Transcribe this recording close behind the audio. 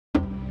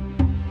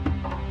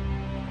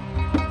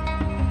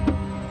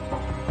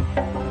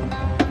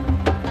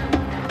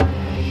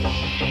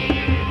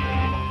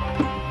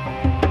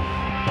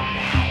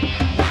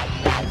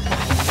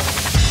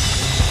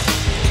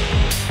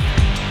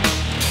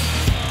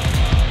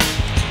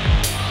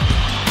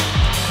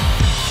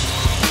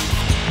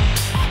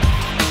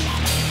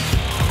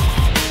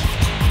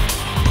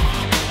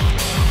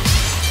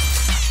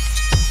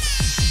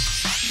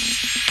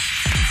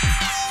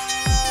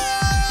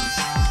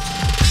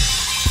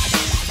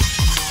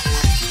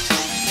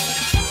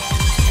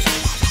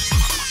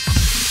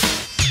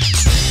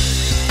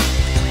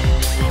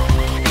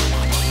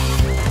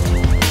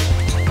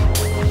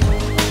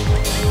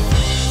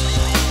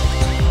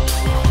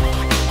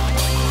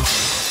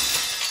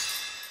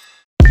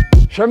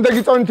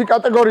შემდეგი წონითი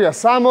კატეგორია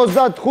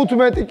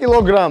 75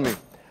 კილოგრამი.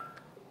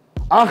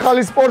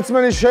 ახალი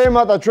სპორტსმენი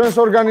შეემატა ჩვენს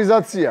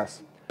ორგანიზაციას.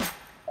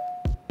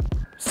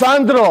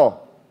 სანდრო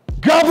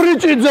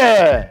გაბრიჭიძე.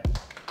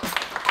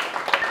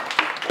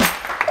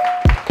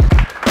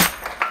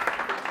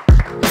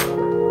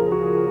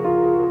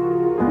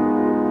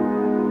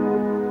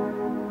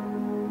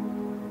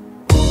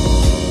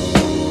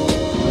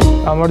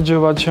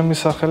 გამარჯობა, ჩემი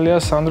სახელია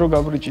სანდრო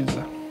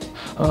გაბრიჭიძე.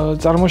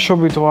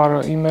 წარმოშობით ვარ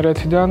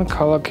იმერეთიდან,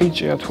 ქალაქი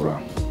ჭიათურა.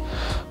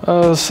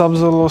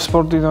 საბრძოლო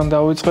სპორტიდან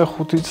დავიწყე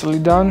 5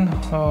 წლიდან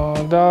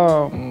და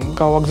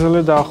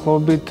გავაგრძელე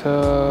დაახლოებით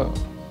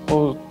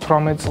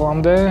 18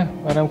 წლამდე.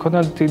 მე მქონდა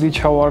დიდი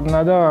ჩავარდნა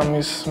და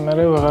ამის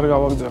მერე ვეღარ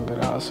გავაგრძელე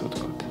რა, ასე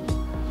ვთქვათ.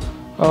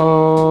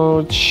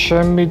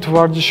 ჩემი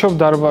ვარჯიშობ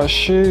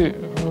დარბაზში,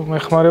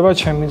 მეხმარება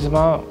ჩემი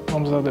ძმა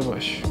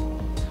მომზადებაში.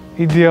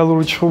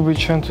 იდეალური ჩხუბი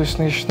ჩვენთვის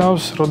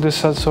ნიშნავს,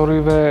 როდესაც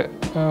ორივე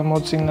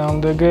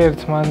მოწინააღმდეგე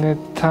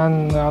ერთმანეთთან,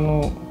 ანუ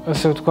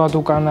ესე ვთქვათ,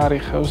 უკან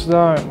არიხევს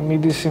და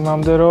მიდის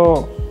იმამდე,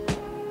 რომ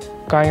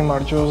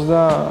გაიმარჯვოს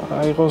და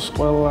აიღოს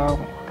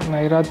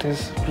ყველანაირად ეს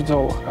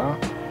ბრძოლა რა.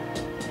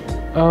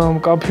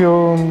 მკაფიო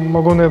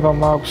მოგონება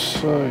მაქვს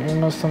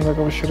იმასთან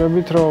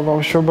დაკავშირებით, რომ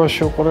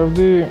ბავშვობაში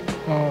უყურებდი,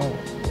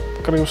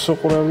 კრივს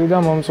უყურებდი და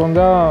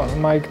მომწონდა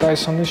მაიკ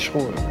ტაისონის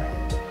ჩხუბები.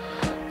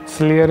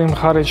 ძლიერი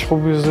მხარე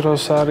ჩხუბის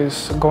დროს არის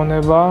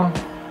გონება,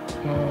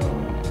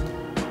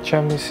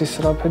 ჩემი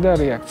სისწრაფე და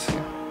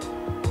რეაქცია.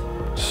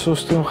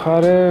 სუსტი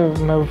მხარე,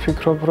 მე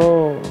ვფიქრობ,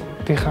 რომ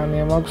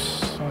დიხანია მაქვს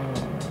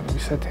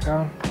ისეთი რა,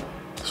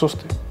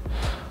 სუსტი.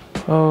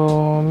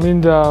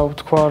 მინდა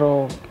ვთქვა,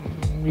 რომ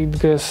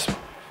მიდგეს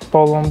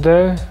ბოლომდე,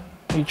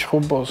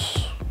 იჩხუბოს,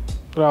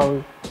 რავი,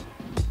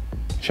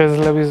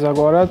 შეძლების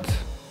ზაგვარად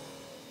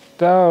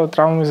და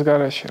ტრავმის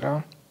გარეშე რა.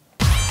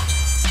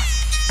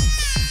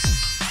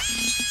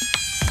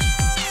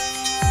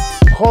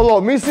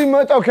 ხოლო მისი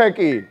მეტოქე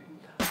კი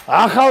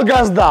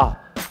ახალგაზრდა,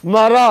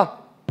 მარა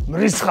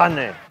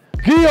მრისხანე,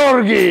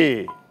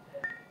 გიორგი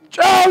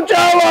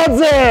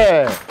ჭავჭავაძე.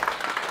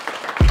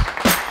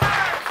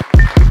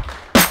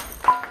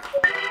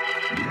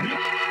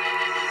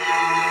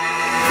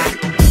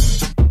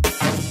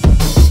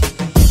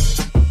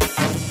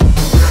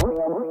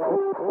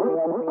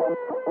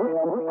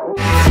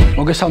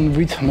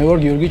 მოგესალმებით, მე ვარ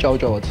გიორგი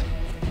ჭავჭავაძე.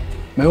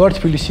 მე ვარ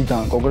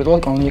თბილისიდან,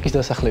 კონკრეტულად კანონიეკის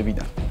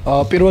დასახლებიდან.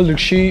 პირველ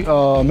რიგში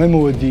მე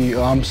მოვედი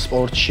ამ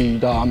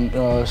სპორტში და ამ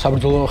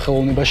საბრძოლო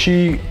ხელოვნებაში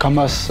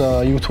გამას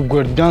YouTube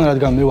გვერდიდან,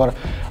 რადგან მე ვარ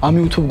ამ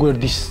YouTube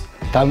გვერდის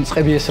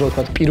დამწყები, ესე რომ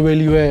ვთქვათ,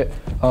 პირველივე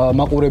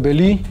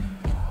მაყურებელი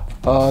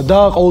და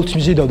ყოველთვის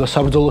მზიდავდა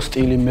საბრძოლო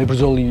სტილი,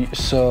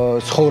 მებრძოლის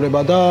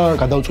ცხოვრება და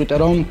გადავწყვიტე,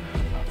 რომ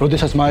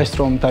როდესაც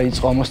მაესტრომ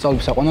დაიწყო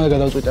მოსწავლების აყვანა და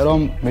გადავწყვიტე, რომ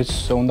მეც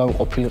უნდა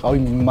ყოფილიყავი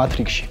მათ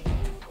რიგში.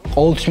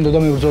 ყოველთვის მინდოდა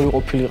მებრძოლი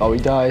ყოფილიყავი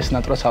და ეს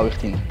ნატრას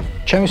ავიხდინე.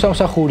 ჩემი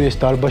სამსახური ეს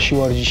დარბაზში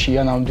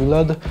ვარჯიშია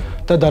ნამდვილად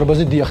და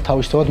დარბაზზე დიახ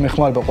თავისთავად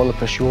მეხმარება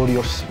ყველაფერში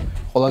ვორიორს,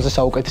 ყველაზე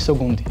საუკეთესო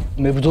გუნდი.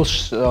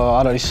 მებრძოლს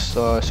არ არის,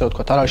 ესე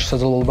ვთქვათ, არ არის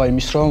შესაძლებლობა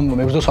იმის, რომ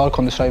მებრძოლს არ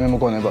ქონდეს რაიმე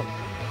მოგონება.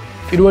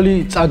 პირველი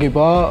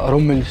წაგება,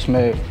 რომელიც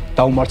მე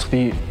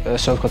დავმარცხდი,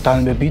 ესე ვთქვათ,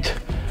 დანებებით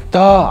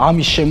და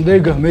ამის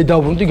შემდეგ მე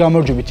დავბრუნდი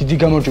გამარჯვებით, დიდი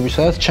გამარჯვებით,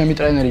 სადაც ჩემი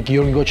ტრენერი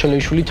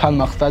george.gocheleishvili თან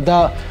მახვდა და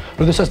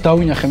როდესაც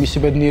დავინახე მისი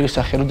ბედნიერი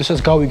სახე, როდესაც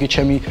გავიგე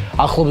ჩემი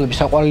ახლობლების,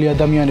 საყვარელი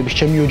ადამიანების,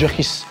 ჩემი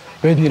ოჯახის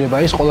ბედნიერება,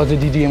 ეს ყველაზე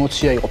დიდი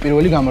ემოცია იყო,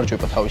 პირველი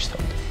გამარჯვება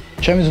თავისთავად.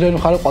 ჩემი ძლიერი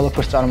მხარე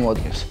ყველაფერს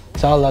წარმოადგენს.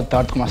 ძალა,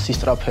 დარტყმა,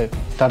 სისწრაფე,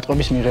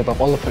 დარტყმების მიღება,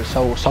 ყველაფერი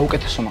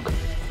საუკეთესო მაქვს.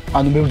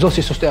 ანუ მებრძოლს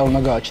სისუსტე არ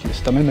უნდა გააჩნდეს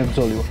და მე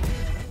მებრძოლი ვარ.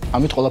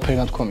 ამით ყველაფერი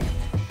ნათქვამია.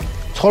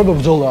 ცხოვრება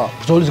ბრძოლაა,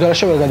 ბრძოლის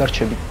გარეშე ვერ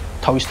გადარჩები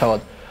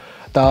თავისთავად.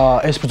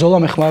 და ეს ბრძოლა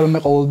მეხმარება მე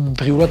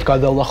ყოველდღიურად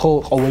გადავლახო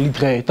ყოველი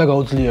დღე და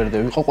გაუძლიერდე,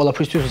 ვიყო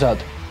ყველაფრისთვის მზად.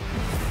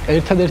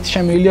 ერთადერთი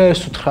შემიძლია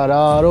ეს უთხრა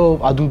რა,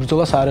 რომ ადვილ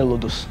ბრძოლას არ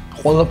ელოდოს.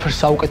 ყველაფერს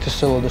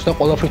საუკეთესო ელოდოს და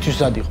ყველაფრისთვის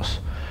მზად იყოს.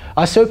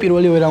 ასევე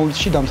პირველი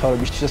რაუნდში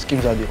დამთავრებისთვისაც კი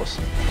მზად იყოს.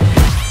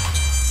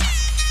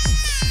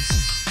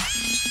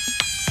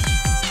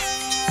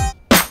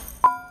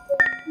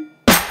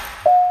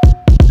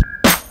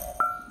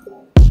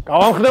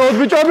 გავამხნევოთ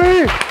ბიჭები!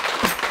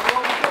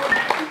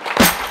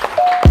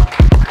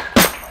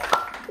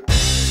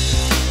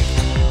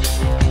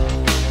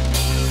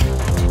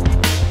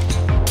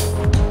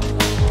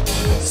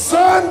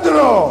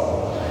 სანდრო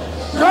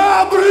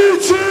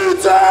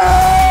გაბრიჭიძე!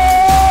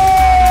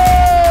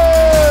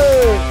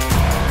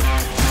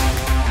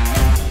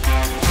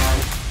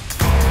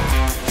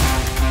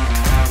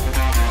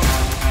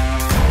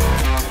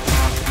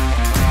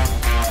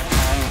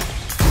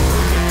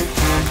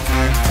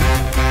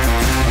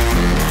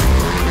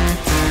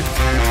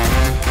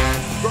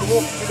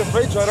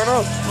 I don't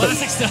know.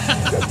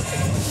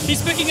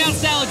 He's picking out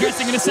salad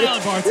dressing in a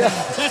salad bar. Yeah.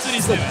 That's what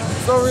he's doing.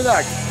 So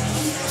relaxed.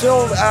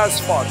 Chilled as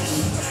fuck.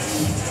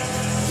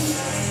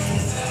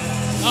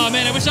 Oh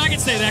man, I wish I could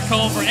say that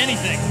call for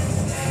anything.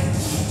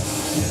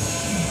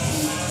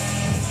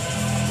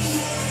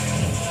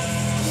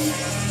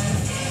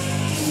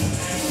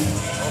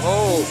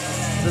 Oh,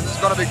 this is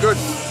gonna be good.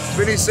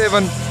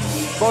 27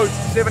 both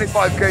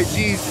 75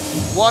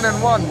 kgs, 1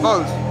 and 1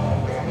 both.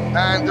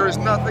 And there is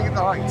nothing in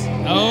the height.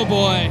 Oh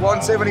boy.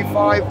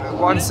 175,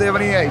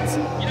 178.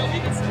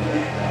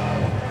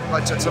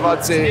 But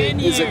Chatsavadze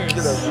is a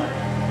killer.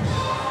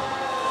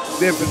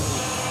 Definitely.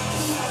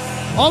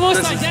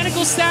 Almost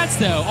identical stats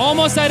though.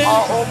 Almost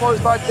identical.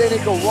 Almost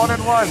identical. 1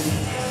 and 1.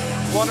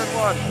 1 and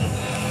 1.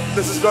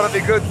 This is gonna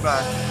be good,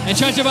 man. And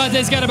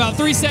Chatsavadze's got about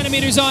 3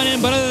 centimeters on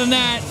him, but other than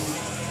that.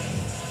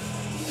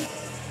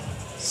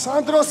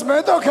 Sandros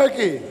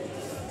Medokeki.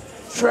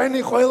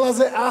 Training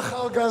ყველაზე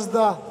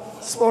ახალგაზრდა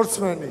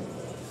სპორტსმენი.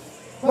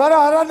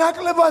 მაგრამ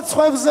არანაკლებად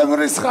სხვებზე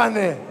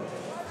მრისხანე.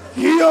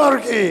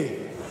 გიორგი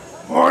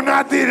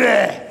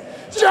მონადირე.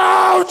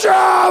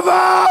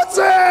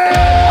 ჭავჭავაძე!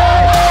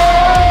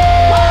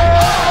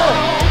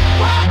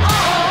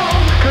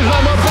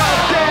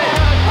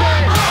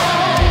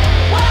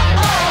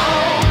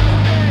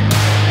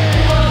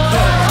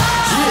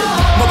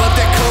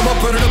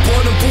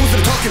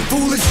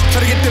 Foolish, try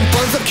to get them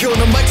funds up, killing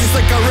the mic just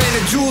like I ran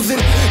the jewels in.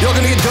 Y'all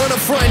gonna get done up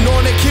front and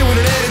on that kid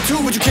with an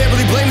attitude, but you can't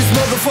really blame this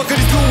motherfucker.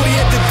 He's doing what he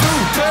had to do.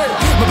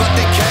 I'm about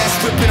that cash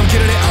flipping, I'm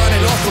getting it on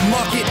and off the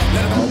market.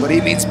 Oh, but he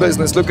means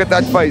business. Look at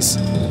that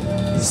face.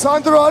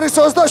 Sandro არის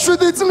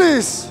 27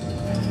 წლის.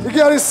 იგი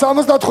არის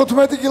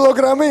 75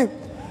 კილოგრამი.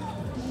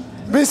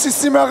 მისი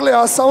სიმაღლე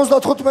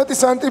 175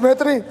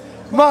 სანტიმეტრი.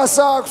 მას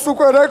აქვს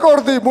უკვე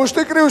რეკორდი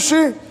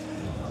მუშტიკრივში.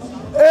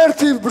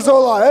 ერთი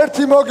ბრძოლა,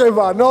 ერთი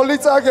მოგება, 0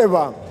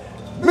 წაგება.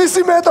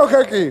 მისი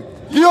მეტოქეკი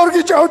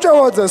გიორგი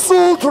ჭავჭავაძე,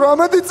 სულ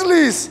 18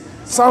 წლის,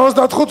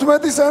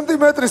 75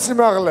 სანტიმეტრი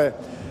სიმაღლე.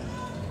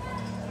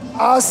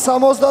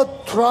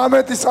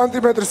 178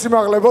 სანტიმეტრი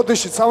სიმაღლე,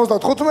 ბოდიში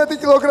 75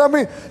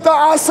 კილოგრამი და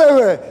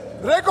ასევე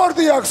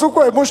რეკორდი აქვს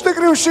უკვე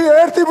მუშტიკრივში,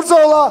 ერთი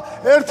ბრძოლა,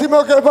 ერთი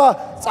მოგება,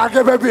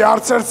 წაგებები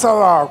არც ერთს არ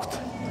აქვს.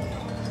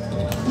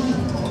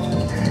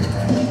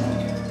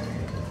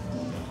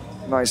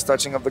 Nice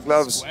touching of the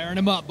gloves. Squaring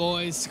him up,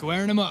 boys.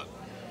 Squaring him up.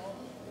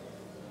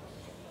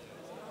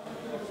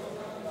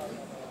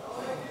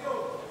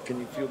 Can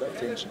you feel that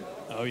tension?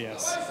 Oh,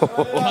 yes.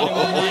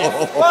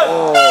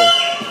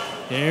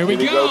 Here we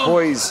go,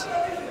 boys.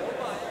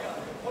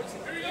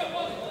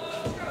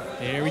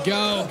 Here we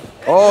go.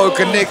 Oh,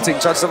 connecting.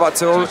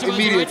 Chatsavadze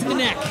immediately. Right to the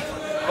neck.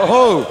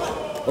 Oh,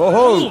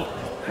 oh,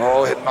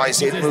 oh,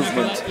 nice head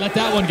movement. Let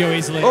that one go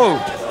easily. Oh,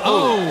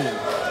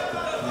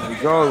 There we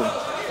go.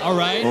 All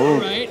right, Oh,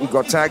 all right. he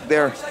got tagged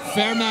there.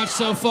 Fair match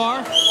so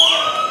far.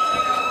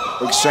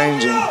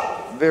 Exchanging.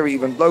 Very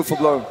even. Blow for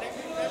blow.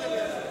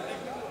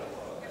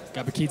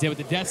 Got Bakidze with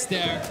the death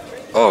stare.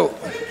 Oh.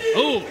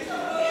 Oh.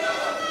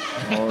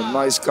 Oh,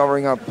 nice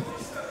covering up.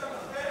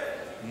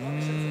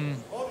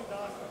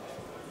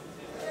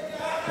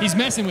 He's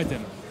messing with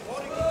him.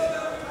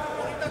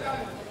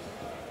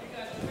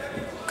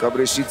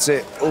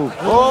 Kabrishitse.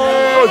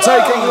 Oh,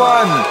 taking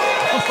one.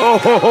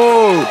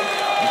 Oh.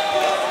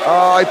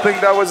 I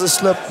think that was a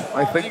slip.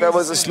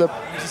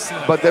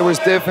 But there was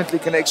definitely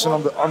connection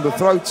on the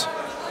throat.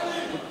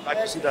 I'd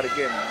like to see that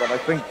again, but I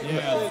think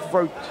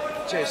throat,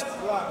 chest.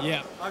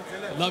 Yeah.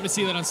 I'd love to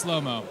see that on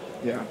slow-mo.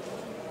 Yeah.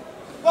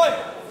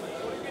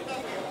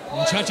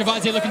 And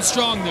Chatsavadze looking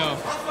strong though.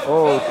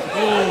 Oh.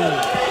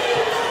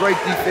 Great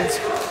defense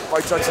by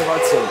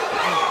Chatsavadze.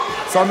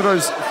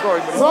 Sandro's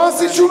throwing. One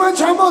to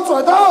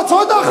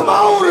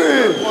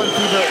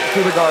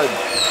the guard.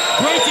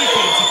 Great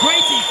defense.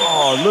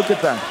 Oh, look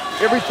at that.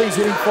 Everything's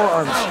hitting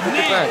forearms. Look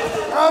at that.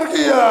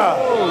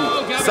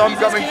 Oh, some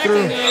coming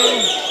through.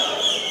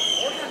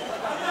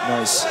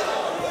 Nice.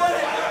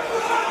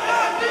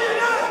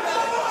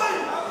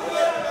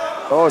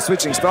 Oh,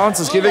 switching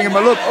stances, giving him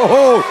a look.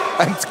 Oh,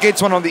 and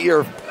gets one on the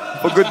ear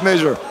for good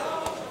measure.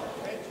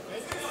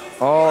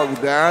 Oh,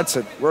 that's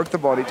it. Work the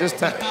body. Just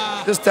tap it.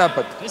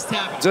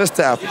 Just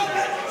tap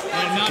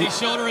it.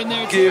 Shoulder in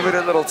there. Give it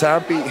a little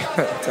tappy.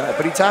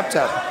 Tappity tap.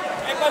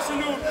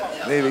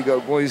 There we go,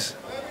 boys.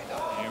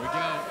 Here we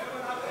go.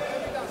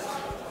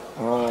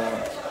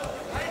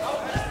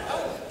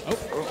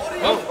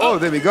 Oh,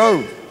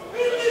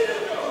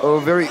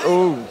 there we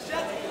go.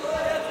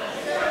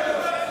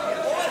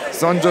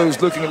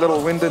 Sanjo's looking a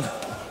little winded.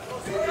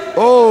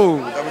 Oh,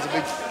 that was a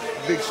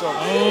big shot.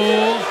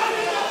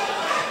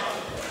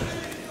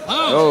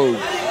 Oh,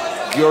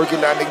 Georgi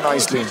landing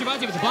nicely.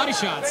 Chatsavadze with the body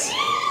shots.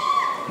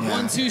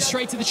 Yeah. 1-2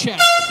 straight to the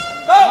chest.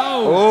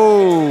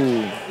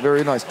 Oh,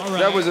 very nice. All right.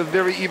 That was a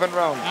very even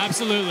round.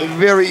 Absolutely. A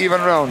very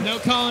even round. No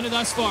calling it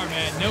thus far,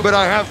 man. No. But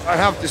I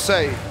have to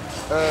say,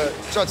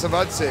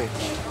 Chatsavadze,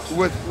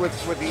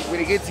 when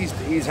he gets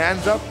his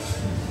hands up,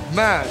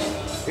 man,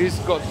 he's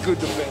got good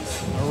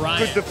defense. Right.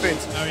 Good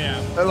defense. Oh yeah.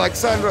 Like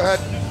Sandro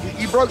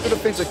he broke the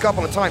defense a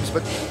couple of times,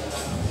 but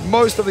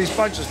most of these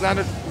punches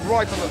landed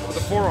right on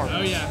the forearm.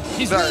 Oh yeah.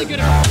 He's really good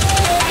at.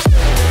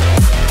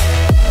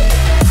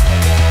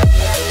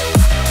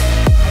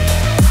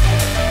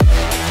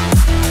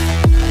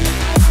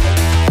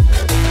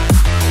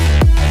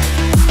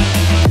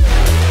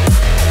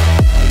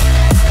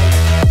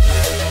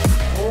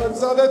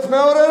 მზადეთ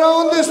მეორე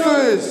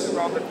რაუნდისთვის.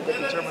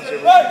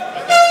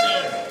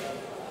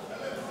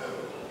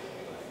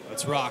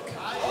 Let's rock.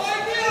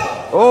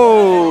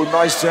 Oh,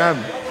 nice jam.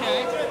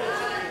 Okay.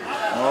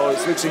 Oh,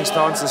 switching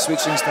stances.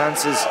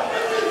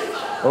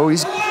 Oh,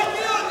 he's...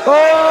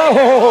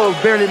 Oh,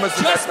 barely missed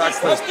that back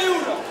first.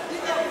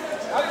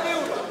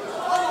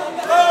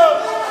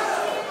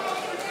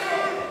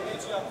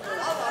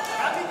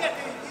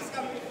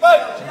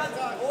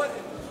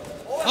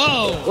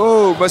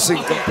 Oh, missing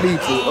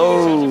completely.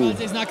 Oh.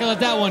 He's not gonna let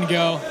that one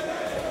go.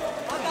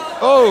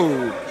 Oh,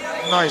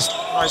 nice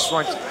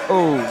right.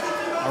 Oh.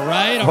 All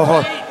right.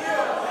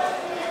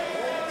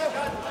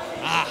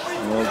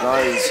 Oh,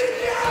 guys.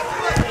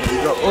 Here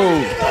we go.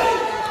 Oh.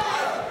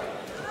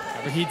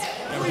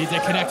 He's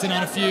connecting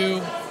on a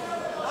few.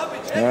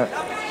 Yeah.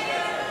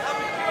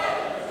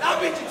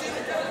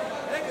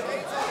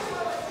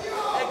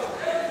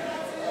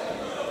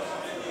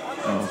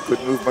 Oh, good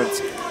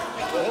movement.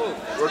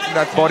 Working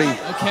that body.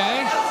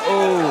 Okay.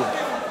 Oh.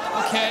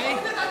 Okay.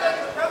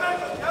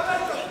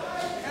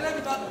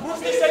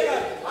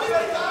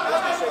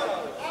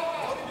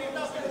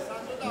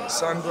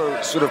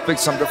 Sandro should have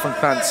picked some different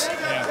pants.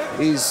 Yeah.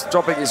 He's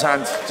dropping his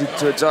hand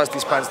to adjust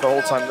his pants the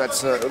whole time.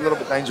 That's a little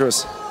bit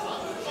dangerous.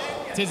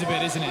 It is a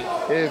bit, isn't it?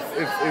 If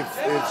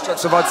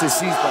Savadze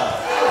sees that,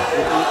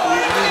 he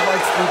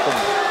might sweep him.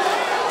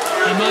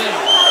 He might.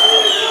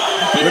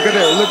 Look at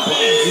it.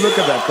 Look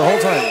at that the whole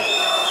time.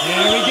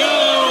 Here we go.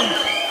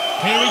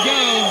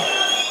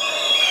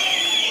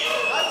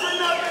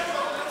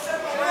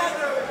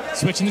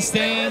 Switching the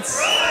stance.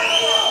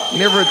 He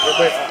never.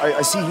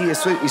 I see he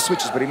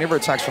switches, but he never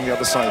attacks from the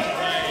other side.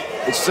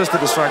 It's just a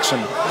distraction.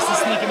 Just to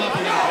sneak him up a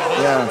little bit.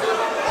 Yeah.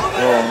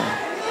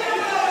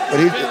 But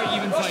he Very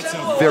even fight so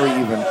far. very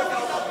even.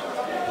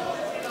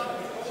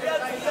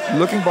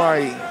 Looking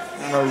by,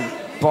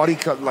 body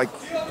cut, like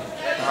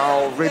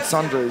how Red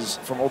Sandra is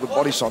from all the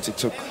body shots he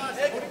took.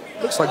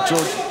 Looks like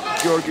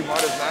Georgi might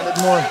have landed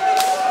more.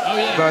 Oh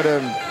yeah. But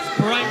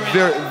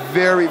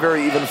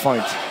very even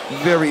fight.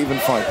 Very even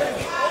fight.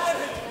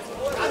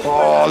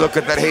 Oh, look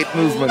at that hate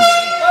movement.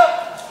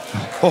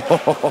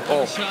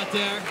 Shot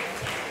there.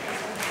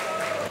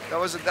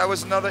 That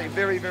was another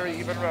very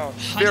even round.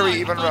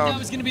 I thought that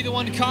was going to be the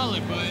one to call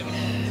it, but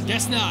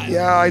guess not.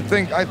 Yeah, I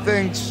think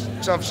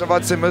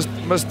Savadze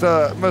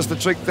missed the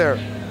trick there.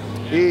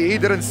 He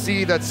didn't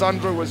see that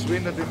Sandro was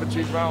winded in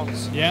between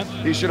rounds. Yep.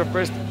 He should have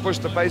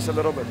pushed the pace a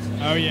little bit.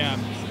 Oh yeah.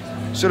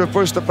 Should have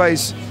pushed the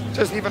pace.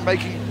 Just even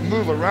making him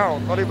move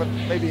around, not even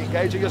maybe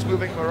engaging, just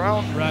moving him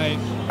around. Right.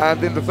 And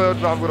then the third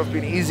round would have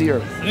been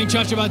easier. I think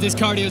Chavchavadze's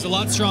cardio is a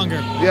lot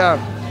stronger. Yeah,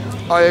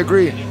 I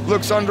agree.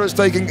 Look, Sandro's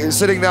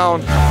sitting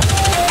down.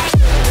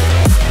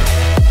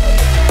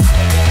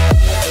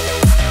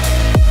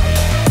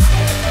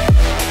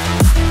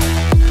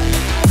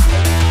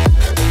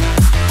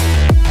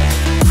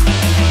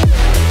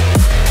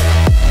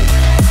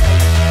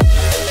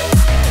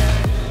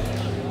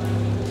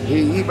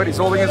 But he's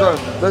holding his own.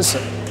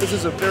 Listen, this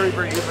is a very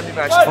evenly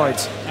matched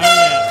fight. Oh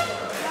yeah.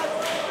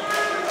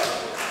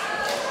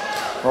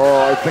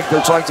 Oh, I think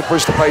they're trying to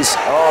push the pace.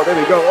 Oh, there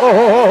we go.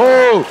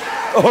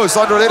 Oh,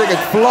 Sandro letting it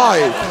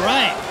fly. All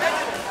right.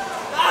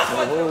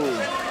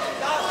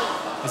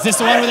 Oh. Is this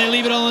the one where they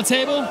leave it all on the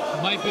table?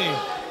 Might be.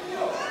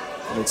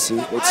 Let's see.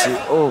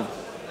 Oh.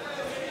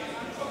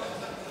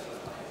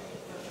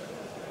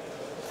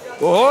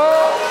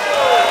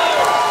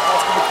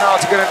 That's for the crowd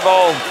to get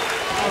involved.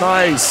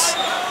 Nice.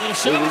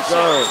 Here we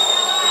go.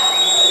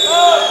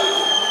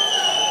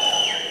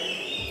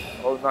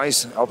 Oh,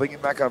 nice. Helping him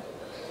back up.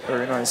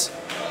 Very nice.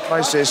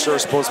 Nice gesture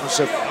of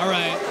sportsmanship. All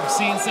right, we're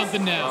seeing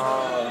something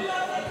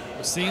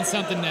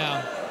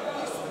now.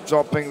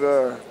 Dropping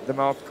the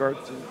mouth guard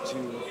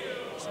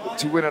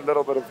to win a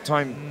little bit of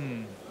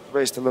time.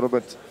 Raced a little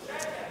bit.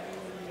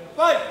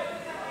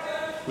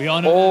 We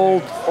all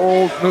know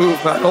old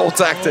move, man. Old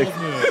tactic.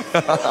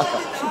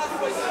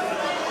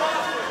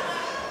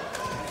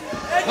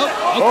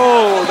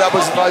 Oh, that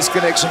was a nice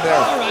connection there.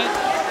 All right.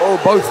 Oh,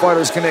 both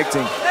fighters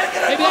connecting.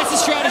 Maybe that's the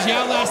strategy.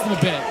 Outlast them a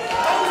bit.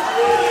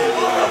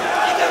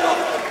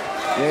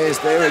 Yes,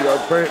 there we go.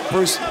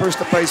 Push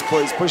the pace,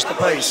 please. Push the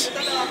pace.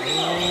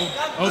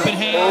 Open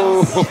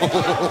hands.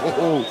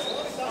 Oh.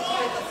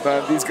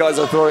 Man, these guys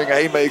are throwing a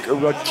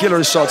haymaker,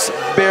 killer shots,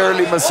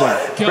 barely missing,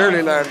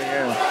 barely landing.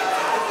 Yeah.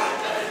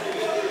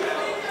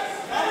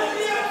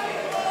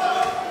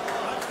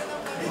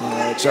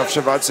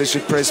 Chavchavadze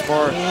should press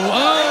more.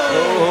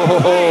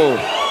 Oh.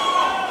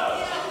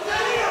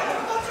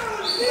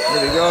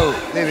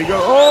 There we go.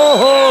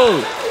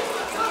 Oh.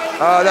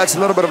 That's a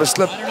little bit of a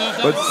slip.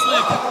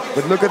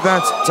 But look at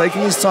that,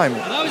 taking his time.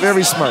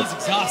 Very smart.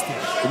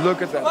 But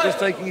look at that, just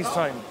taking his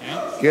time.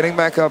 Getting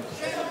back up.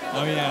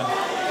 Oh, yeah.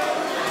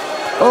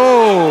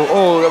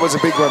 Oh, that was a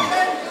big one.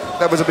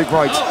 That was a big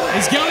right.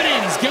 He's going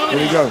in.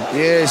 Here we go.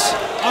 Yes.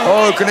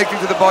 Oh, connecting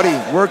to the body,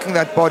 working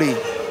that body.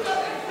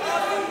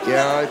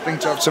 Yeah, I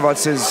think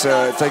Chavchavadze is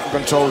taking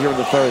control here in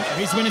the third.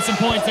 He's winning some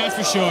points, that's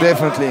for sure.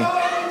 Definitely.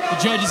 The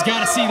judges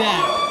got to see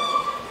that.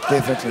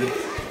 Definitely.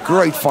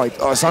 Great fight.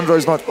 Sandro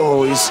is not.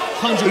 Oh, he's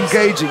 100%.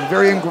 Engaging,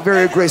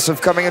 very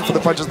aggressive, coming in for the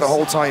punches the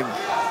whole time.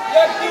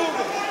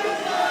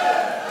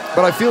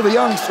 But I feel the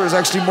youngster is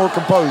actually more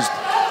composed.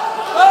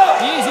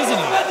 He is, isn't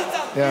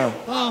he? Yeah.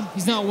 Well,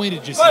 he's not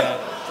winded just yet.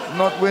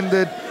 Not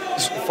winded,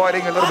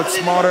 fighting a little bit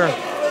smarter.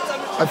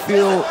 I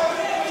feel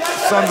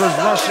Sandro's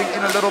rushing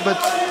in a little bit.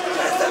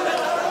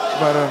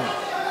 But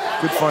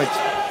good fight.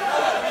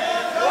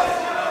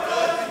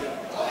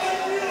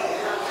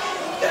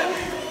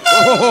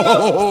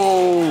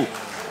 Oh,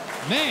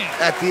 Man.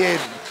 at the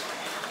end.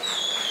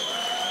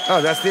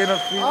 Oh, that's the end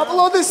of the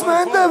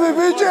აპლოდისმენტები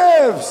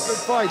ბიჭებს.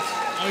 good fight.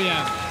 Oh,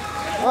 yeah.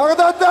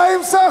 აღდა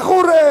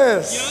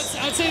დაიმსახურეს.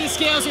 I'd say the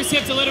scales are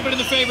tipped a little bit in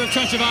the favor of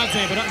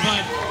Chachivadze, but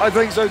I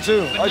think so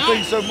too. I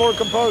think so. More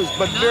composed,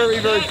 but very,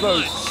 very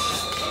close.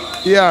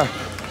 Yeah.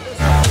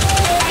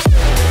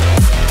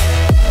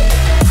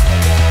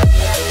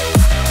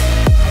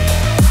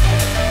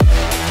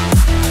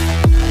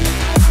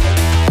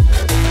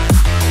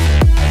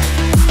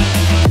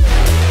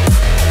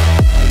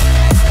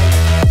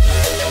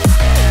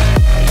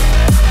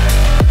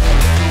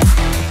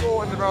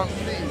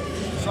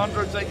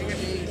 Sandro taking a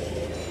knee,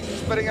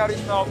 spitting out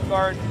his mouth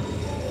guard,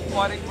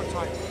 fighting for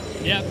time.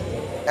 Yep.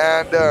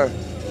 And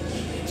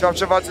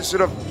Chachivadze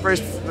should have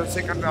pressed the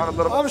second round a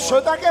little ამ bit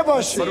more.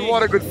 შეტაკებაში But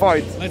what a good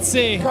fight. Let's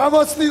see.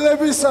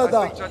 გამოცდილებისა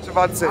და I think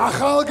Chachivadze.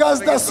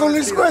 ახალგაზრდა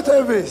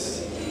სულისკვეთების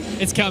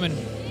It's coming.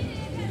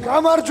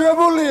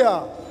 გამარჯვებულია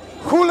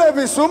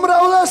ხულების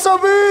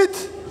უმრავლესობით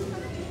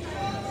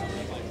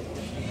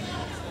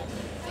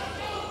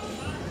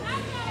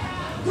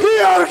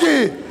გიორგი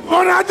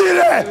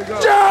მონადირე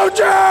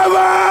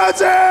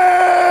ჭავჭავაძე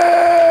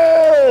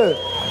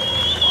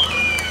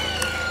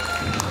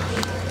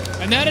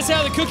And that is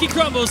how the cookie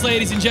crumbles,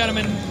 ladies and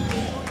gentlemen.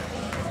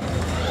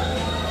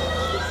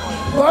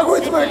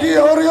 მაგვითმე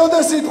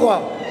გიორგიოდე სიტყვა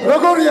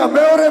როგორია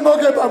მეორე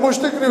მოგება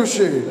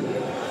მუშტიკრივში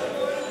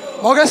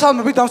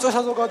მოგესალმებით დამწყე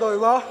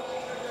საზოგადოება.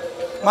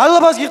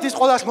 მადლობას გიხდის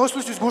ყველას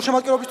მოსვლისთვის,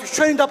 გულშემატკივრობისთვის,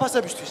 ჩვენი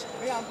დაფასებისთვის.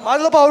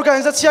 მადლობა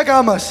ორგანიზაცია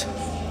გამას.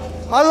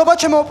 მადლობა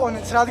ჩემო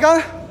ოპონენტს, რადგან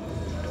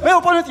მე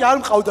ოპონენტი არ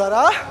მყავდა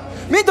რა.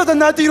 მინდოდა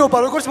ნადირობა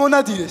როგორც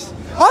მონადირეს.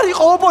 არ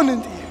იყო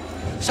ოპონენტი.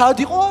 სად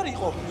იყო არ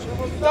იყო.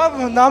 და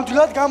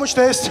ნამდვილად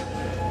გამოჩნდა ეს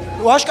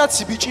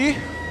ვაშკაცი ბიჭი,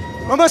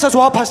 რომელსაც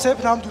ვაფასებ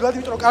ნამდვილად,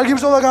 იმიტომ რომ კარგი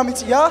ბრძოლა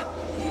გამიწია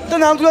და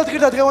ნამდვილად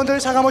ღირდა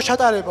დღევანდელი საღამოს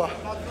ჩატარება.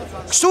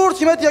 გსურთ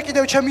იმედია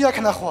კიდევ ჩემი აქ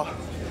ნახვა.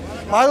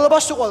 მადლობა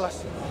სულ ყველას.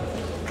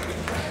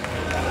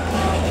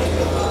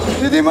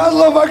 დიდი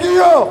მადლობა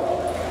გიო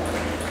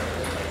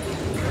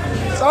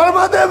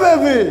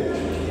წარმატებები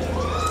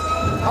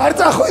არ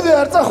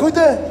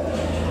წახვიდე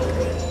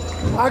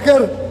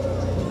აგერ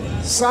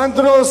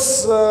სანდროს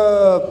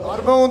არ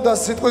მოუნდა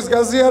სიტყვის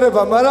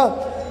გაზიარება მაგრამ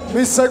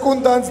მის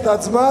სეკუნდანტს და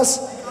ძმას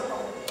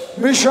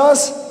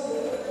მიშას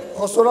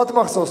ხოსურად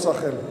მახსოვს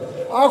სახელი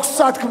აქვს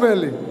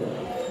სათქმელი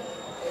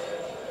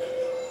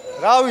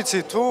რა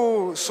ვიცი თუ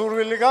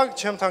სურვილი გაქვს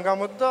ჩემთან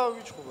გამოდი და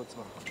ვიჩხუბოთ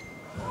ძმა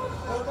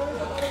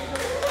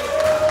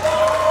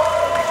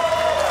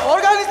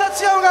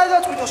ორგანიზაციამ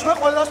გადაწყვიტოს მე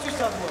ყველასთვის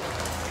დაგმო.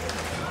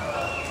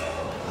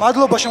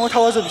 მადლობა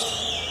შემოთავაზებისთვის.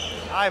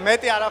 აი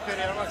მეტი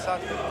არაფერი არ მაქვს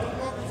საქმე.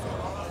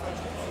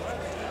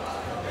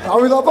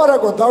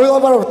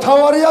 დავილაპარაკოთ,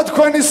 თავარია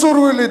თქვენი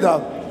სურვილი და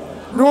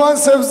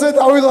ნუანსებზე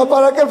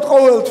დავილაპარაკებთ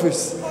ყოველთვის.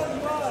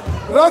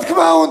 რა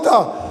თქმა უნდა,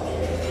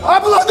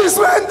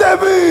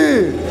 აპლოდისმენტები!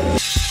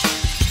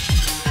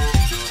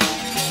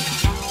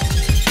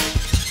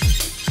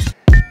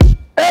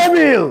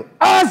 ემილ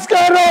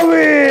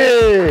ასკაროვი!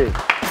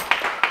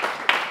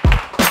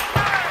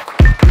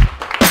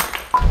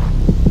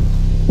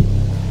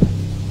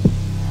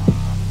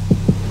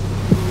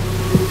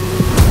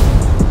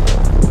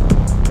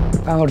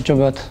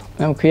 გამარჯობათ,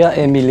 მე მქვია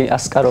ემილი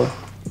ასკაროვი.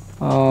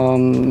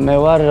 მე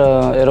ვარ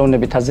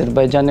ეროვნებით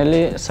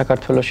აზერბაიჯანელი,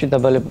 საქართველოში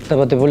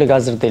დაბადებული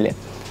გაზრდილი,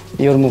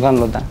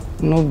 იორმუღანლოდან.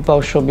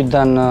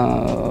 ბავშვობიდან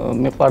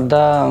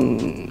მიყვარდა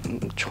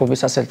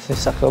ჩხუბის ასეთი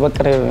სახეობა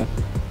კრევი.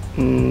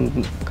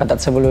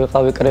 გადაცებული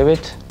ვიყავი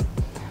კრევით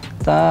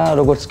და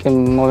როგორც კი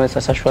მომეცა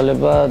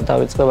საშუალება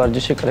დავიწყე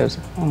ვარჯიში კრევზე.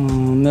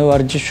 მე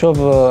ვარჯიშობ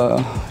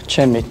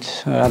ჩემით,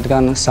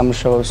 რადგან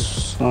სამუშაოს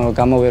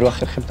გამო ვერ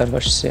ვახერხებ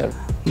დარბაზში სიარული.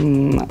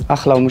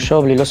 ახლა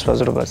ვმუშაობ ლილოს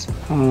ვაზრობაზე.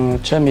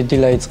 ჩემი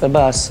დილა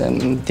იწყება ასე,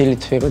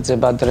 დილით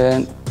ვიღვიძებ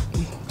ადრე,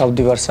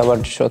 გავდივარ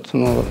სავარჯიშოდ,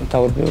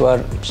 დავდივარ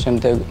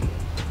შემდეგ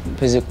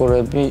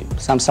ფიზიკურები,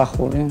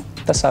 სამსახური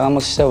და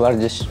საღამოს ისევ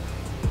ვარჯიში.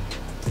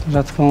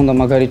 რა თქმა უნდა,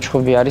 მაგარი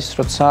ჩხუბი არის,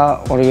 როცა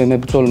ორივე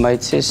მებრძოლმა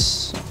იცის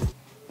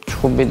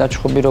ჩხუბი და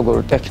ჩხუბი როგორ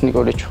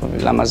ტექნიკური ჩხუბი,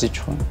 ლამაზი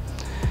ჩხუბი.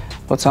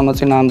 როცა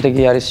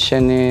მოწინააღმდეგე არის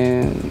შენი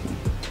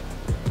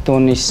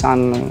დონის ან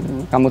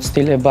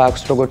გამოცდილება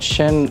აქვს როგორც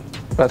შენ,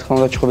 რა თქმა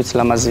უნდა, ჩხუბიც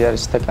ლამაზი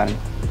არის და კარგი.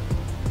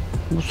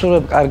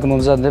 ვუსურვებ კარგ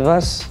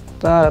მომზადებას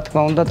და რა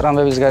თქმა უნდა,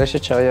 ტრამვების გარეშე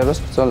ჩავიაროს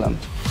ბრძოლა.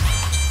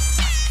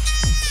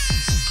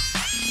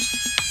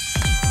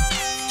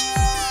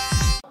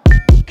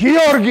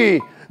 გიორგი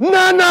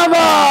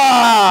ნანავა!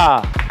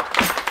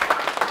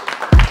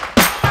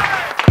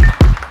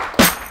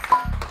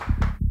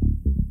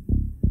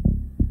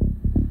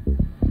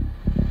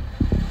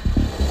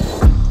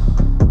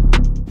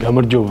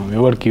 გამარჯობა, მე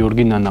ვარ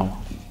გიორგი ნანავა.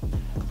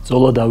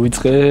 ბრძოლა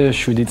დავიწყე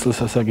 7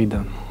 წლის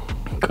ასაკიდან.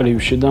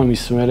 კრივში და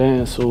მის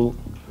მერე სულ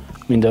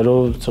მინდა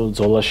რომ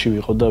ბრძოლაში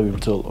ვიყო და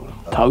ვიბრძოლო.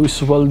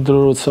 თავისუფალი დრო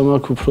როცა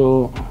მაქვს უფრო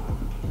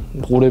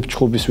ვყურებ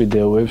ჩხუბის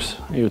ვიდეოებს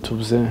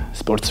YouTube-ზე,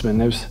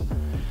 სპორტსმენებს.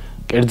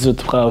 კერძოდ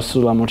ყავს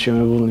სულ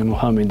ამორჩენებული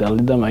მუჰამედ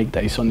ალი და მაიკ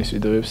ტაისონის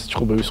ვიდეოებს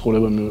ჩხუბების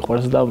ყურება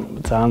მიყვარს და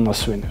ძალიან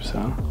მასვენებს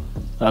რა.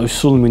 რავი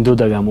სულ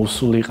მინდოდა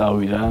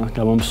გამოსულიყავი რა.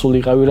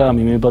 გამომსულიყავი რა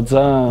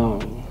მიმებაძა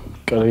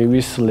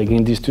კრივის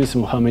ლეგენდისტვის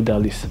მუჰამედ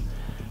ალის.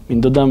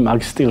 მინდოდა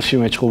მაგ სტილში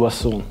მეჩხუბა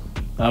სულ.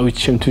 რავი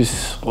ჩემთვის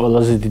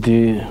ყველაზე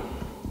დიდი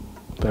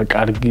და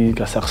კარგი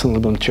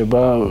გასახსენებლად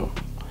რჩება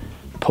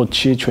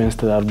ფოთში ჩვენს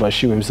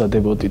დარბაზში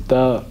ვემზადებოდი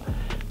და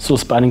სულ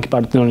სპარინგ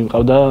პარტნიორი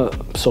მყავდა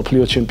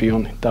მსოფლიო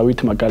ჩემპიონი დავით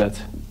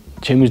მაკარაძე.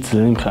 ჩემი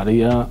ძლიერი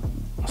მხარეა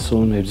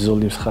სულ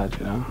მებრძოლის მხარე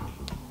რა.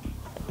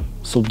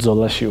 სულ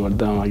ბრძოლაში ვარ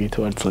და მაგით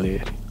ვარ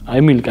ძლიერი.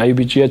 აიმილი კაი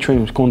ბიჭია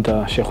ჩვენ მქონდა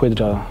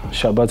შეხვედრა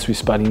შაბათს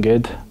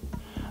ვისპარინგეთ.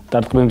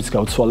 დარტყმებიც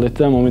გავცვალეთ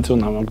და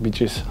მომეწონა მაგ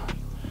ბიჭის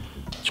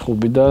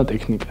ჩხუბი და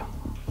ტექნიკა.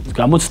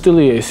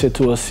 გამოცდილია ესე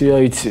თუ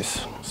ასია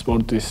იცის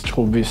სპორტის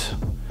ჩხუბის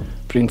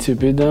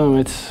პრინციპი და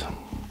მეც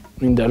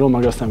მინდა რომ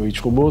მაგასთან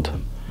ვიჩხუბოთ.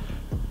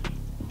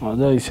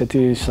 და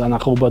ისეთი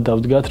სანახაობა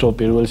დავდგათ რომ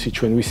პირველში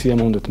ჩვენ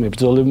ვისიამოვნებთ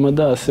მებრძოლებმა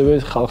და ასევე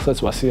ხალხსაც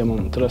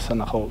ვასიამოვნებთ რა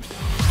სანახაობით.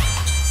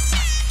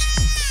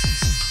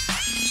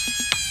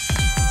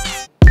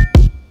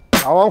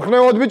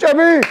 დავამხნევოთ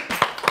ბიჭები!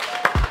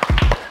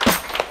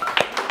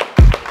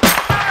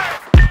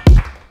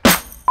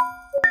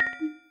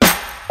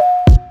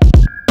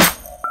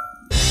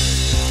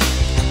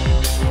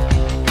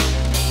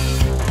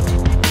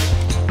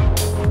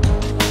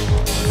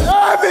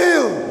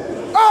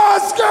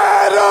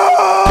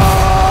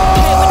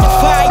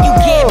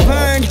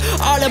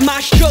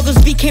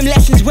 Became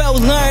lessons well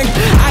learned.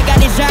 I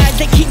got his eyes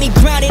that keep me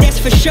grounded, that's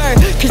for sure.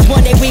 Cause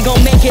one day we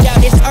gon' make it out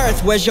this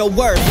earth. Where's your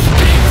worth?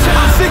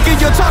 I'm sick of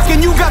your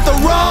talking, you got the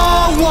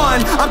wrong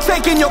one. I'm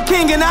taking your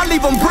king and I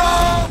leave him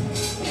broke.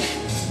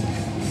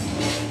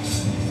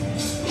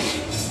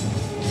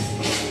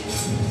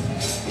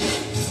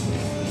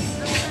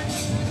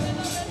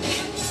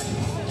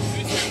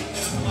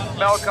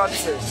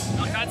 Melkadze.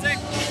 Melkadze?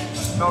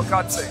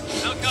 Melkadze.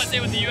 Melkadze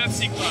with the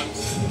UFC gloves.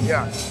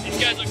 Yeah. These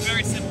guys look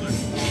very similar.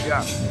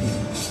 Yeah.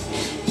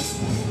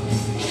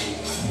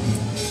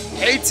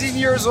 18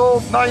 years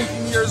old,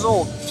 19 years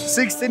old,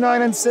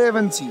 69 and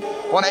 70,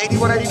 180,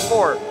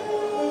 184.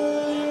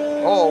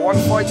 Oh, one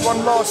fight,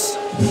 one loss.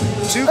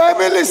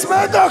 Emily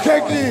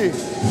Smedokeki!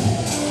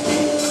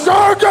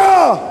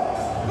 Goga!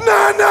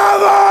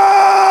 Nanava!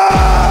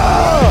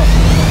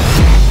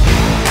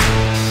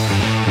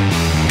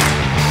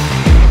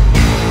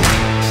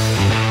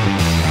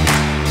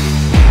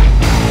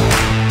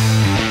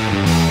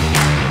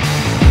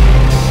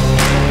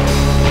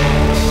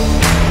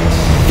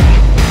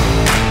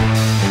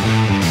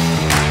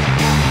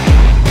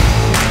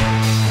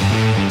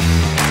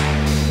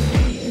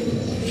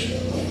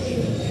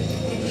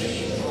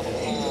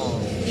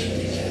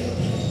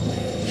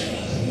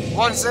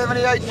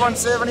 $178,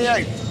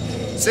 $178,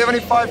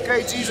 75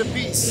 kgs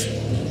apiece.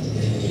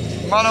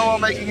 Manoa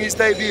making his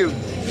debut.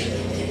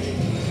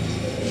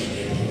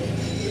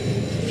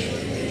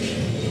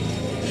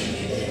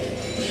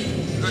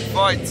 Good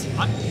fight.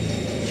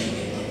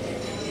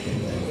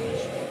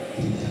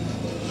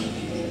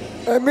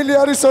 ემილი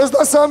არის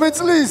 23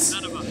 წლის,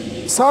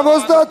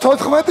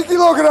 74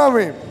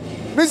 კილოგრამი.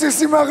 მისი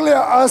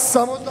სიმაღლეა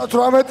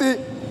 178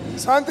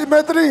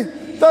 სანტიმეტრი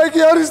და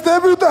იგი არის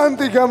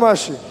დებიუტანტი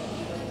გამაში.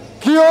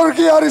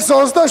 გიორგი არის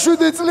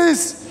 27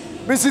 წლის,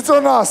 მისი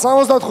წონა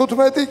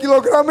 75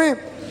 კილოგრამი,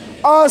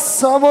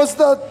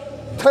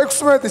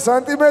 176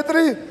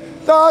 სანტიმეტრი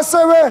და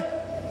ასევე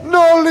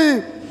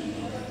 0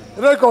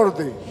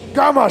 რეკორდი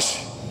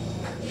გამაში.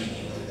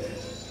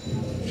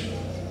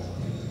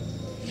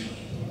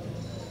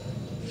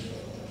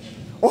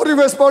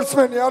 ორივე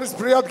სპორტსმენი არის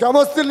ფრიად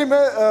გამოცდილი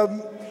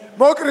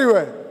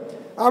მოკრივე,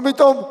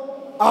 ამიტომ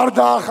არ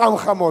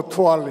დაახამხამოთ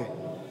თვალი.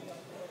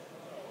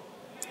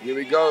 Here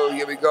we go,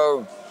 here we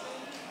go.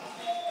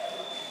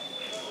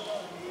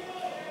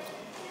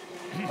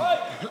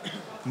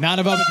 Not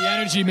above with the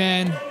energy,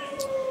 man.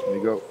 Here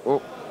we go.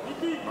 Oh,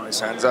 nice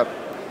hands up.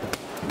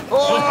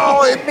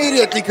 Oh,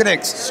 immediately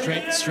connects.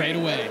 Straight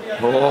away.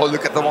 Oh,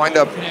 look at the wind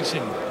up.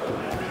 Connection.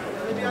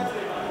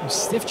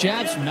 Stiff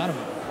jabs from Nanaba.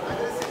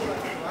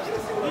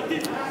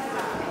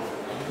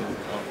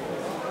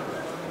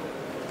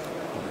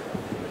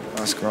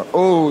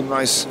 Oh,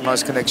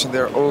 nice connection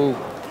there. Oh.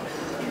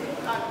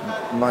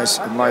 Nice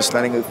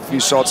landing a few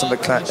shots on the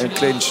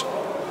clinch.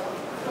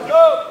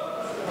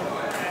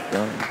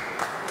 Yeah.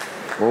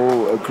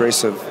 Oh,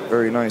 aggressive,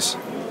 very nice.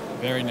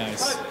 Very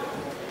nice.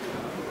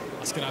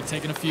 That's good. I've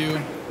taken a few.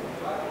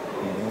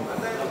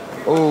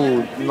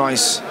 Oh,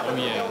 nice. Oh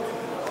yeah.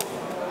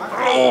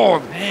 Oh,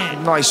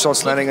 man. Nice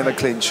shots landing in the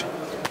clinch.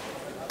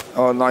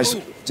 Oh, nice.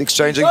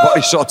 Exchanging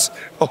body shots.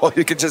 Oh,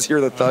 you can just hear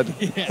the thud.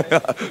 Yeah.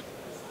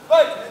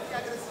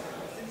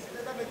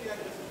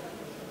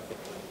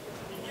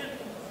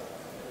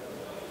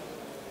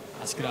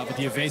 Let's get out with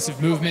the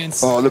evasive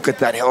movements. Oh, look at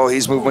that. Oh,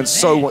 he's moving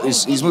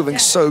he's moving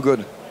so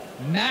good.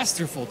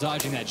 Masterful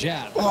dodging that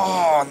jab.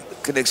 Oh,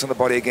 connects on the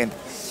body again.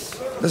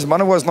 This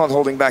Manawa's not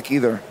holding back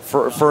either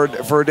for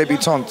a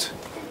debutante,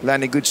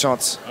 landing good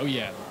shots. Oh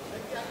yeah.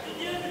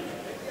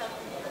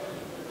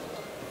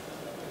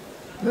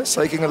 Just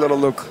taking a little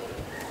look.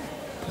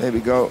 There we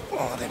go.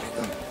 Oh, there we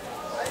go.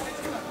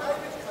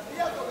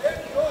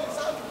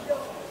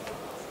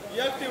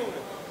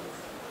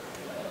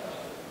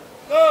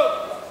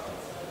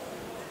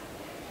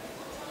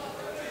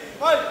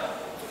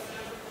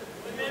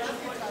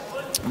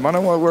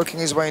 Manawa working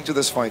his way into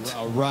this fight.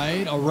 All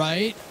right, all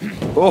right.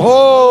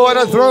 Oh, and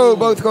a throw.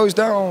 Both goes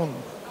down.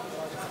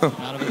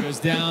 Manawa goes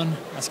down.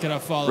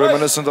 Askarov follows.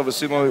 Reminiscent of a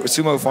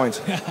sumo fight.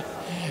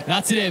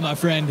 Not today, my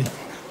friend.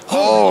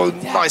 Oh,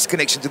 nice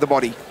connection to the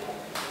body.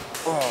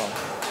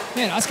 Oh.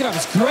 Man, Askarov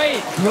is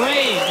great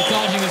at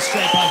dodging those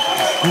straight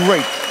punches.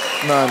 Great,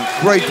 man.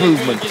 Great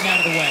movement. Getting out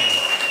of the way.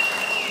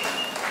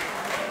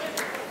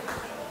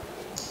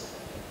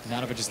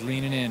 Manawa just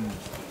leaning in.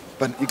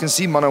 But you can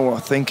see Manawa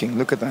thinking.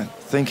 Look at that.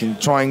 Thinking,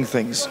 trying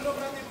things.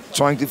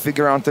 Trying to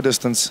figure out the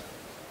distance.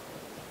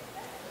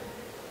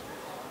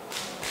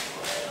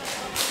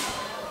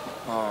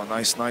 Oh,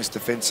 nice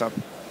defense up.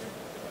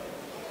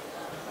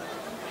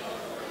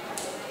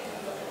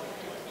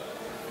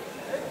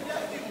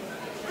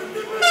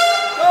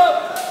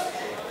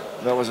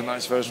 That was a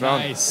nice first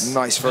round.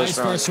 Nice first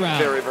round.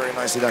 Very, very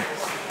nicely done.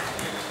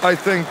 I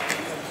think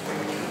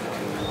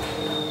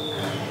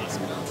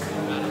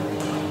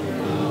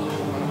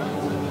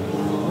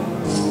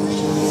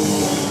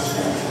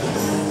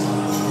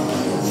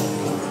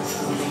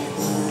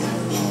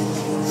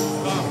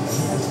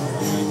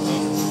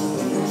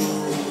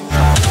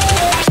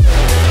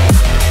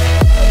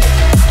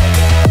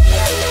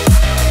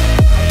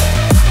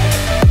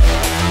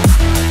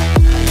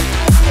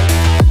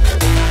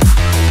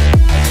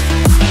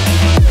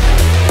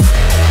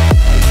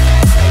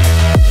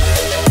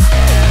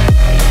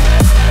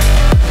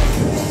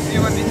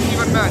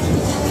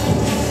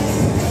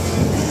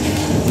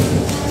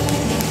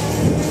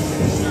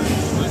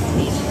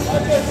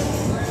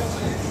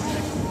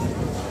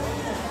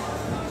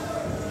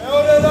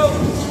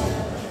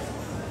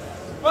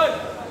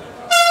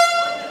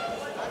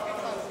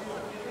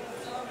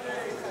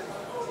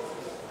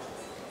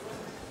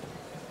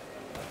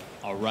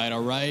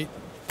All right.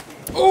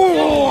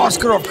 Oh,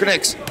 Askarov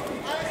connects.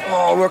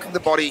 Oh, working the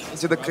body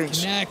into the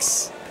clinch.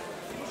 Connects.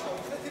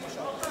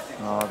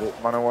 Oh, the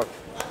Manawa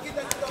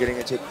getting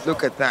it.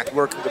 Look at that,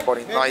 working the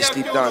body.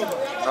 Nicely done.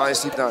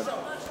 Nicely done.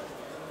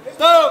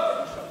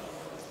 Stop.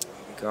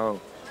 Go.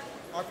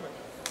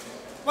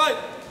 Fight.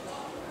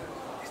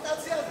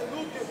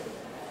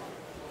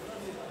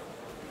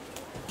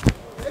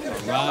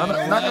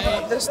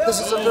 This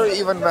is a very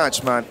even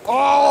match, man.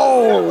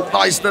 Oh,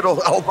 nice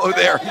little elbow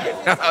there.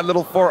 A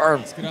little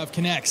forearm. Askarov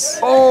connects.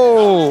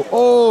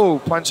 Oh,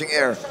 punching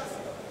air.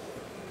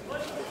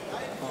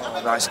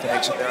 Oh, nice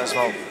connection there as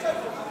well.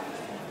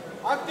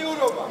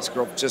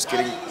 Askarov just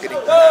getting the hand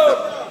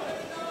up.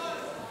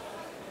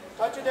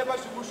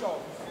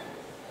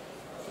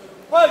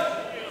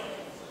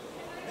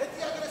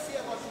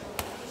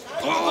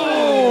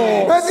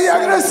 Oh! Meti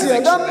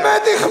agressia da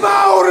meti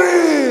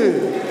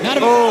khmauri. I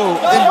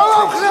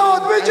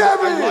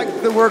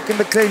like the work in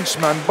the clinch,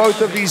 man.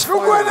 Both of these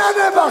fighters.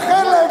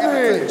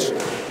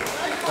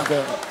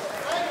 Okay.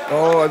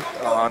 Oh,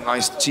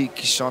 nice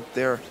cheeky shot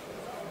there.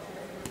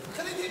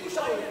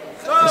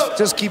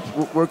 Just keep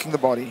working the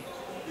body.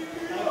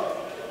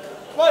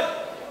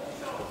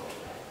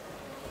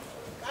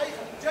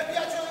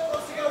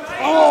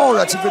 Oh,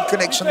 that's a good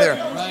connection there.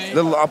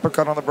 Little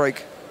uppercut on the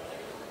break.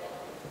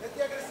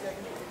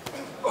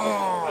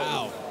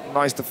 Oh,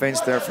 nice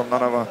defense there from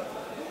Nanava.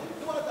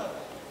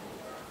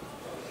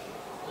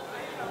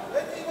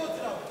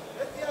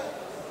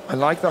 I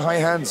like the high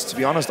hands, to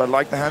be honest. I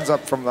like the hands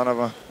up from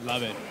Nanava.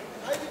 Love it.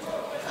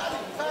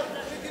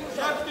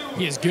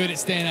 He is good at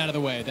staying out of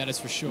the way, that is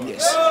for sure.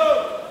 Yes.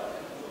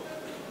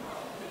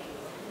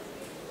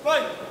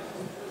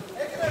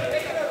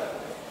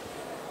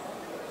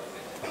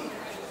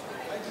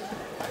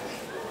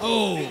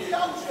 Oh!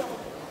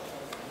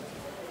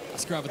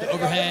 Askarov with the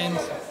overhand.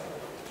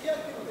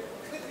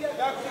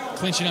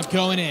 Clinching up,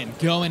 going in.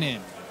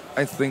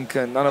 I think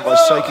none of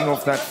us shaking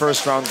off that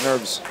first round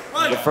nerves,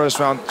 the first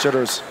round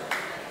jitters,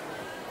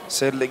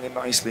 settling in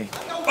nicely.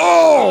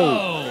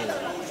 Oh!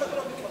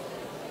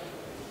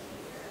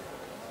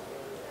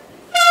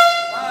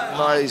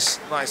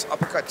 Nice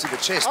uppercut to the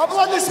chest.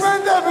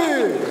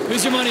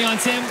 Who's your money on,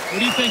 Tim? What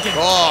are you thinking?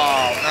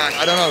 Oh man,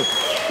 I don't know.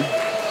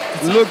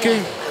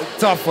 Looking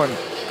tough one.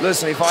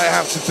 Listen, if I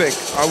have to pick,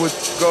 I would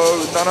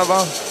go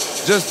Nanava,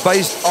 just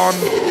based on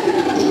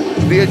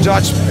the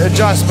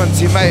adjustments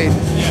he made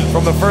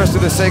from the first to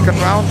the second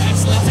round.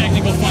 Excellent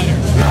technical fighter.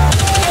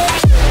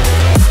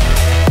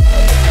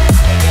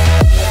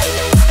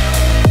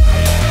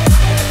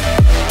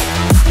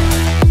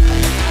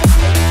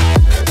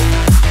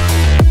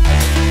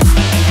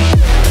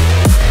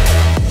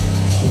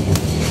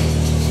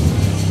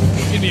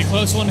 It's gonna be a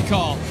close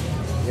call.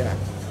 Yeah.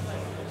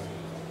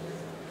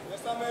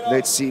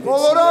 Let's see.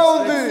 Bolo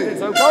raundi.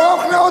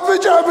 Გავხდით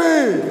ბიჭები.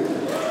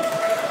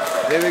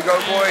 There we go,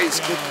 boys.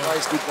 Good,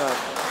 nicely done.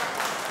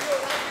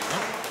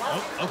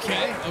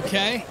 Okay,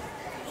 okay.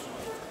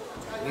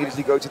 Needed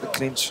to go to the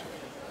clinch.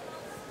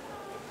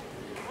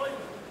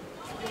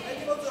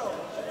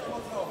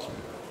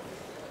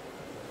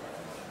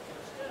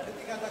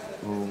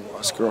 Ooh,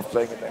 Askarov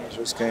playing a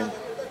dangerous game.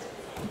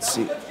 Let's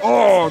see.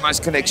 Oh, nice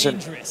connection.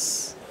 Dangerous.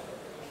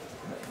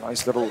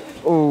 Nice little.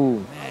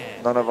 Oh,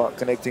 none of our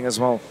connecting as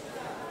well.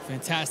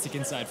 Fantastic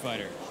inside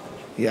fighter.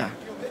 Yeah.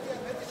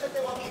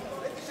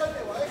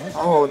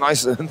 Oh,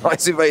 nice,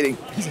 nice evading.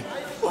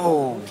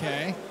 Oh.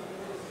 Okay.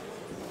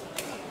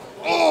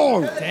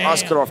 Oh, Damn.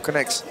 Askarov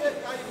connects.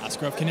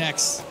 Askarov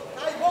connects.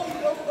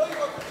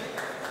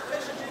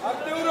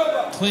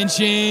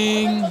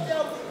 Clinching.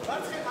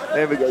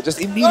 There we go. Just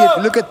immediate.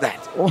 Look at that.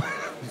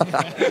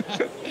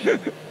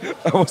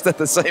 Almost at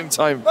the same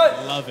time.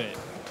 Love it.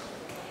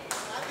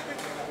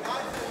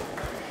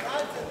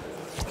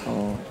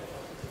 Oh.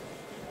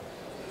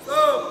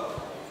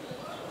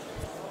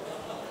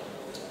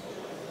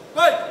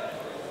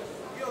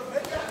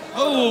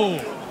 Oh.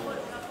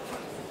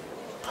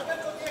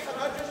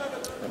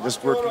 I'm just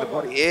working the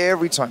body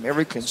every time,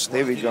 every clinch.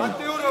 There we go.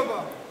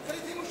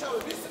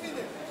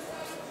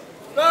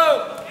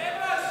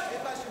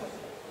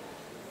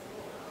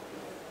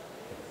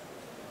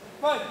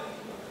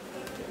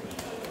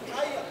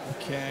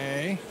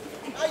 Okay.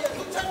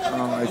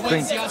 I When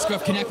think. does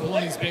Askarov connect with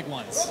one of these big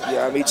ones?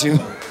 Yeah, me too.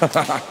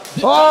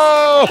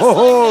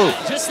 Oh!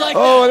 Just like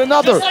Oh, that. and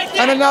another, Just like that.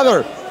 and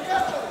another.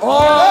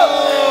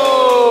 Oh!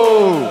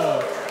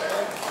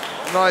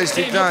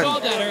 Nicely Dave, you done.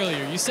 called that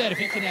earlier. You said if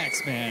he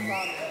connects, man.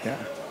 Yeah.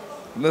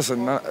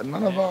 Listen,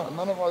 none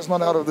of us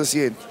not out of this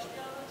yet.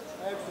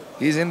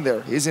 He's in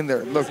there. He's in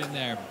there. Look. He's in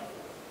there.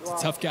 It's a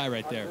tough guy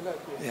right there.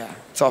 Yeah.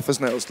 Tough as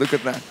nails. Look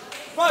at that.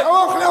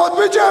 გავხდით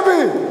ბიჭები.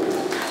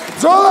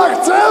 ბრძოლა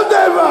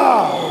გრძელდება.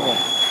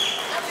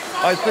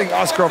 I think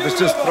Askarov is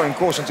just throwing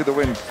caution to the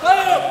wind.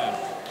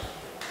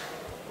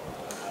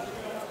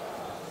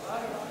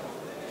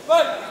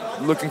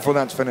 Looking for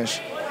that finish.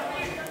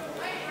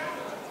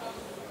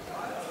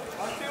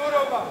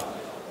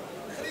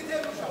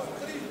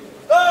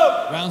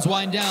 Rounds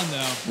wind down,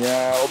 though.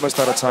 Yeah, almost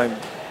out of time.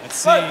 Let's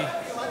see.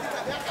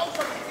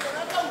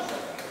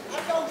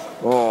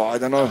 Oh, I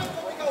don't know.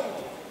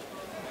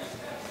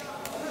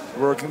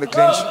 Working the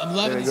clinch. I'm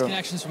loving There we these go.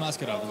 connections from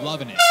Askarov.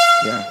 Loving it.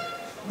 Yeah,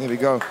 there we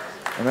go.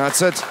 And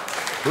that's it.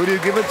 Who do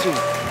you give it to?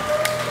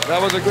 That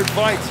was a good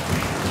fight.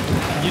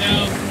 You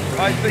know,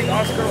 I think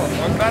Askarov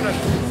on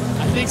balance.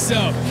 I think so.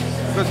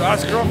 Because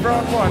Askarov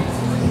round 1.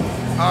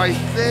 I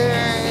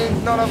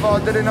think none of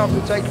us did enough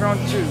to take round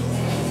 2.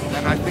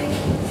 And I think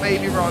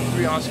maybe round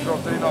 3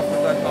 Askarov did enough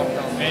with that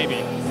knockdown. Maybe.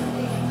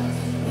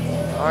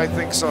 I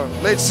think so.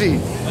 Let's see.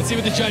 Let's see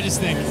what the judges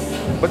think.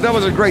 But that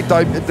was a great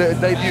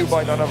debut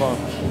by Nanava.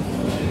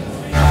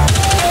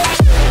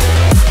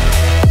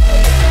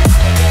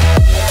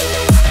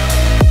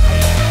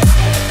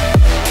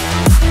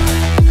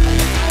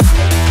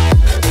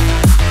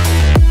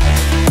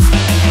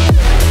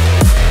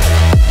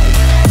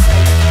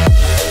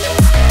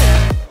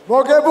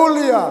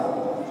 მოგებულია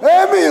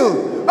ემილ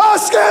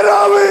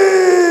ასკეროვი.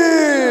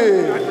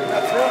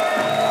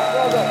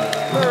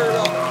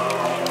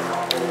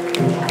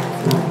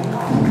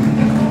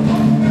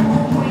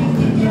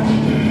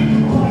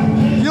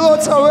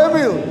 გილოცავ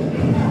ემილ.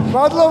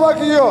 მადლობა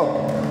გიო.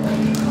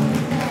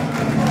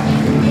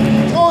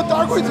 ო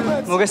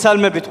დაგვიწმეთ.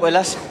 მოგესალმებით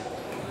ყველას.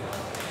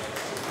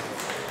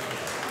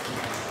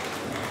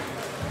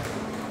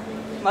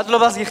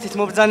 მადლობას გიხდით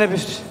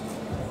მობრძანებისთვის.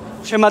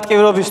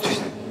 შემატკივრობისთვის.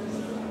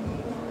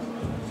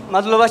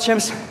 მადლობა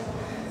ჩემს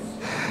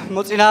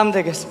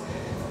მოწინააღმდეგეს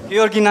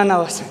გიორგი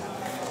ნანავას.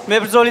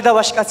 მებრძოლი და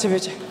ვაშკაცი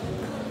ბიჭი.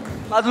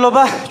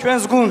 მადლობა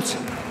ჩვენს გუნდს.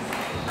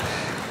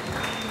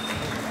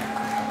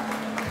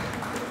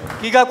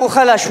 გიგა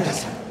კუხალაშვილს,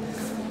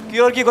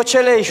 გიორგი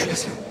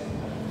გოჩელეიშვილს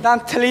და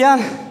მთლიან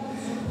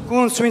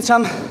გუნდს, ვინც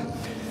ამ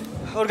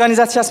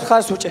ორგანიზაციას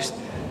მხარს უჭერს.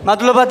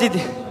 მადლობა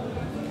დიდი.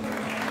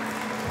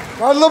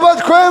 მადლობა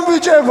თქვენ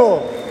ბიჭებო.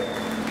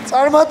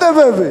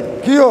 წარმატებები.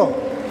 გიო,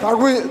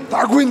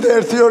 დაგვინდა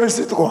 1-2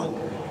 სიტყვა.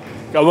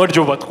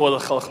 გამარჯობათ ყველა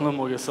ხალხმა,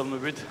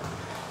 მოგესალმებით.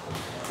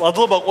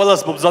 მადლობა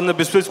ყველას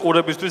მობრძანებისთვის,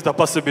 ყურებისთვის,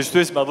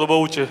 დაფასებისთვის. მადლობა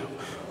უჭერ.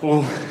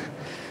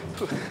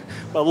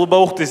 მადლობა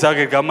უხდის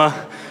აგერ გამა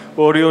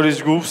 2-2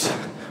 ჯგუფს.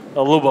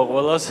 მადლობა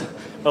ყველას.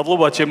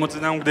 მადლობა ჩემო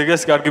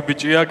წინააღმდეგეს, კარგი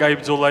ბიჭია,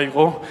 გაიბრძოლა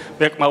იყო.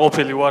 მე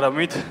კმაყოფილი ვარ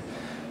ამით.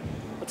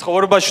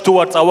 ცხოვრებაში თუ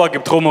არ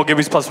წავაგებთ, ხომ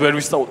მოგების ფას ვერ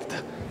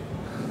ვისწავლით.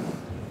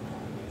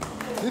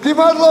 დიდი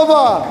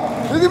მადლობა.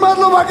 დიდი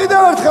მადლობა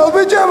კიდევ ერთხელ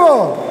ბიჭებო.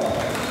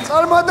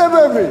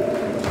 წარმატებები.